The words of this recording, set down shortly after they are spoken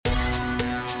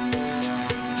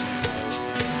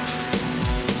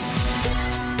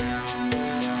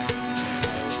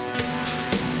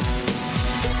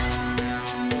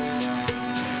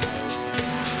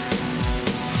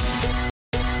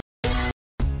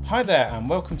Hi there and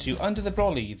welcome to Under the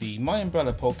Brolly, the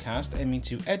MyUmbrella podcast aiming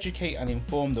to educate and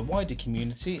inform the wider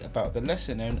community about the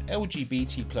lesser known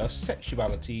LGBT plus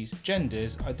sexualities,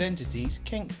 genders, identities,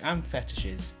 kinks and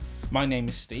fetishes. My name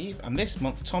is Steve and this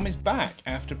month Tom is back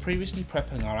after previously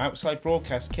prepping our outside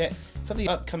broadcast kit for the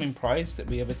upcoming prides that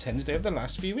we have attended over the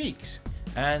last few weeks.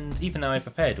 And even though I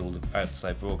prepared all the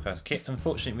outside broadcast kit,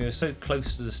 unfortunately we were so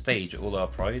close to the stage at all our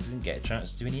prides I didn't get a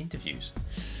chance to do any interviews.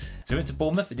 So we went to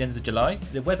Bournemouth at the end of July.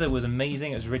 The weather was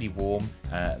amazing, it was really warm,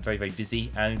 very, very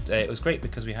busy, and it was great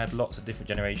because we had lots of different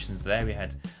generations there. We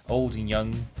had old and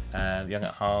young, young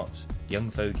at heart,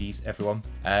 young fogies, everyone.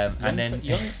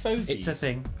 Young fogies? It's a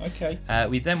thing. Okay.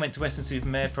 We then went to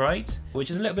Weston-super-Mare Pride,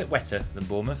 which is a little bit wetter than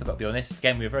Bournemouth, I've got to be honest.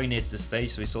 Again, we were very near to the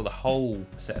stage, so we saw the whole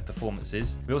set of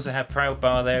performances. We also had Proud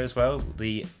Bar there as well,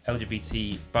 the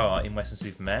LGBT bar in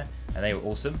Weston-super-Mare, and they were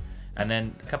awesome. And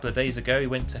then a couple of days ago, we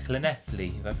went to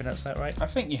Llanelli. Have I pronounced that right? I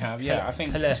think you have, yeah. I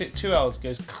think Llanelli. two L's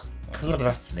goes...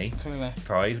 Llanelli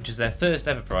Pride, which is their first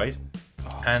ever Pride.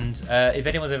 Oh. And if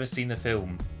anyone's ever seen the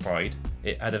film Pride,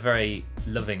 it had a very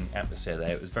loving atmosphere there.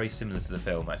 It was very similar to the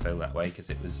film, I feel that way, because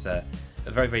it was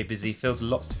very, very busy, filled with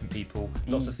lots of different people,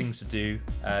 lots of things to do.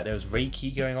 There was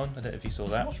Reiki going on. I don't know if you saw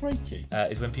that. What's Reiki?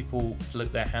 It's when people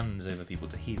float their hands over people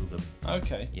to heal them.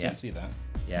 Okay, yeah. Didn't see that.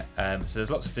 Yeah, so there's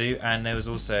lots to do, and there was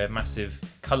also a massive,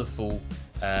 colourful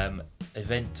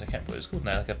event, I can't remember what it was called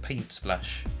now, like a paint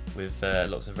splash with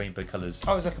lots of rainbow colours.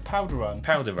 Oh, it was like a powder run.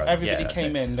 Powder run, Everybody yeah,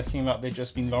 came in looking like they'd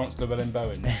just been Lawrence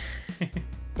Llewellyn-Bowen.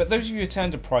 But those of you who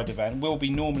attend a Pride event will be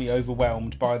normally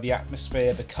overwhelmed by the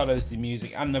atmosphere, the colours, the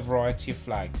music and the variety of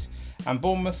flags. And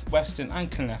Bournemouth, Weston and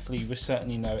Llanelli was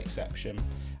certainly no exception.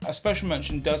 A special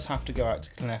mention does have to go out to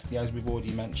Llanelli, as we've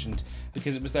already mentioned,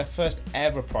 because it was their first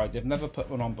ever Pride. They've never put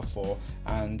one on before,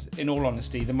 and in all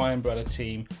honesty, the MyUmbrella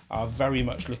team are very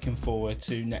much looking forward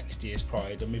to next year's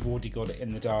Pride, and we've already got it in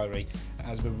the diary,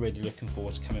 as we're really looking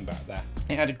forward to coming back there.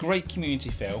 It had a great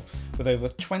community feel, with over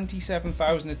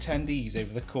 27,000 attendees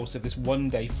over the course of this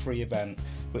one-day free event,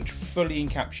 which fully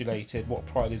encapsulated what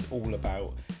Pride is all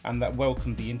about, and that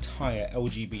welcomed the entire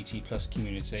LGBT plus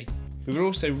community. We were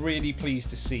also really pleased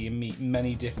to see and meet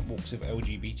many different walks of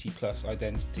LGBT plus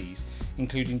identities,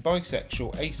 including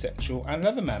bisexual, asexual and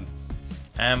leathermen.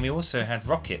 And we also had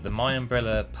Rocket, the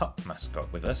MyUmbrella pup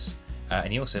mascot, with us,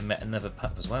 and he also met another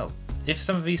pup as well. If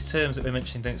some of these terms that we're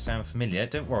mentioning don't sound familiar,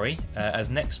 don't worry, as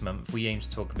next month we aim to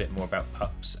talk a bit more about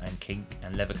pups and kink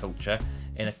and leather culture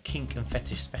in a kink and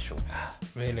fetish special.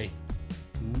 Really?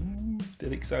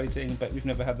 Still exciting, but we've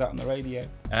never had that on the radio.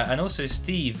 And also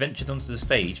Steve ventured onto the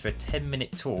stage for a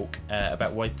 10-minute talk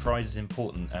about why Pride is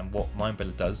important and what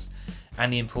MyUmbrella does,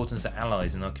 and the importance of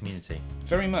allies in our community.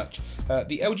 Very much.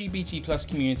 The LGBT plus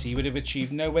community would have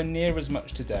achieved nowhere near as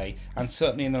much today, and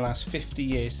certainly in the last 50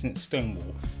 years since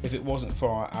Stonewall, if it wasn't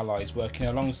for our allies working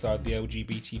alongside the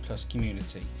LGBT plus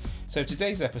community. So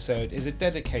today's episode is a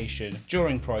dedication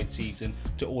during Pride season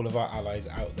to all of our allies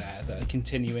out there that are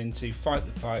continuing to fight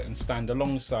the fight and stand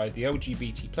alongside the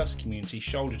LGBT plus community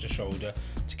shoulder to shoulder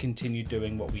to continue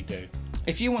doing what we do.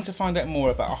 If you want to find out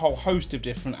more about a whole host of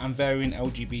different and varying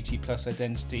LGBT plus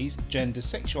identities, genders,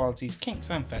 sexualities, kinks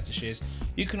and fetishes,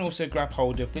 you can also grab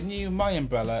hold of the new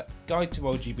MyUmbrella Guide to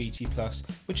LGBT+,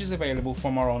 which is available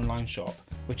from our online shop,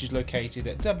 which is located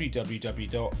at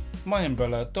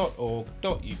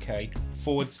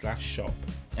www.myumbrella.org.uk/shop.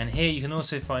 And here you can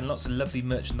also find lots of lovely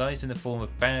merchandise in the form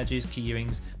of badges, key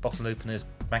earrings, bottle openers,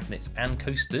 magnets and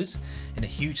coasters in a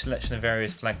huge selection of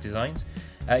various flag designs.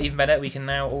 Even better, we can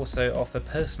now also offer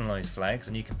personalised flags,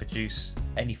 and you can produce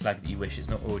any flag that you wish. It's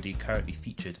not already currently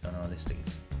featured on our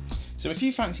listings. So if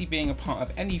you fancy being a part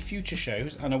of any future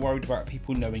shows and are worried about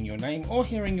people knowing your name or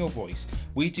hearing your voice,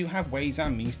 we do have ways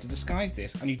and means to disguise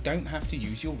this, and you don't have to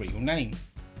use your real name.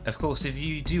 Of course, if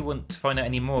you do want to find out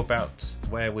any more about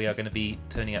where we are going to be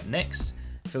turning up next,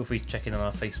 feel free to check in on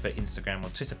our Facebook, Instagram or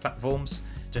Twitter platforms.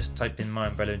 Just type in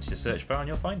MyUmbrella into the search bar and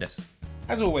you'll find us.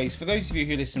 As always, for those of you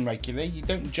who listen regularly, you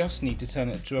don't just need to turn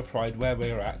up to a Pride where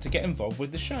we're at to get involved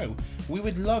with the show. We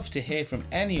would love to hear from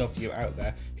any of you out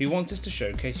there who want us to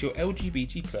showcase your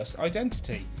LGBT plus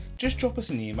identity. Just drop us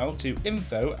an email to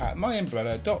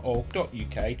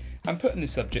info@myumbrella.org.uk and put in the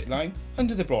subject line,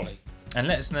 Under the Brolly. And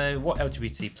let us know what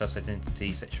LGBT plus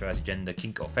identity, sexuality, gender,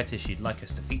 kink or fetish you'd like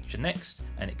us to feature next,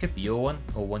 and it could be your one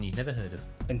or one you've never heard of.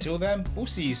 Until then, we'll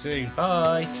see you soon.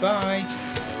 Bye! Bye!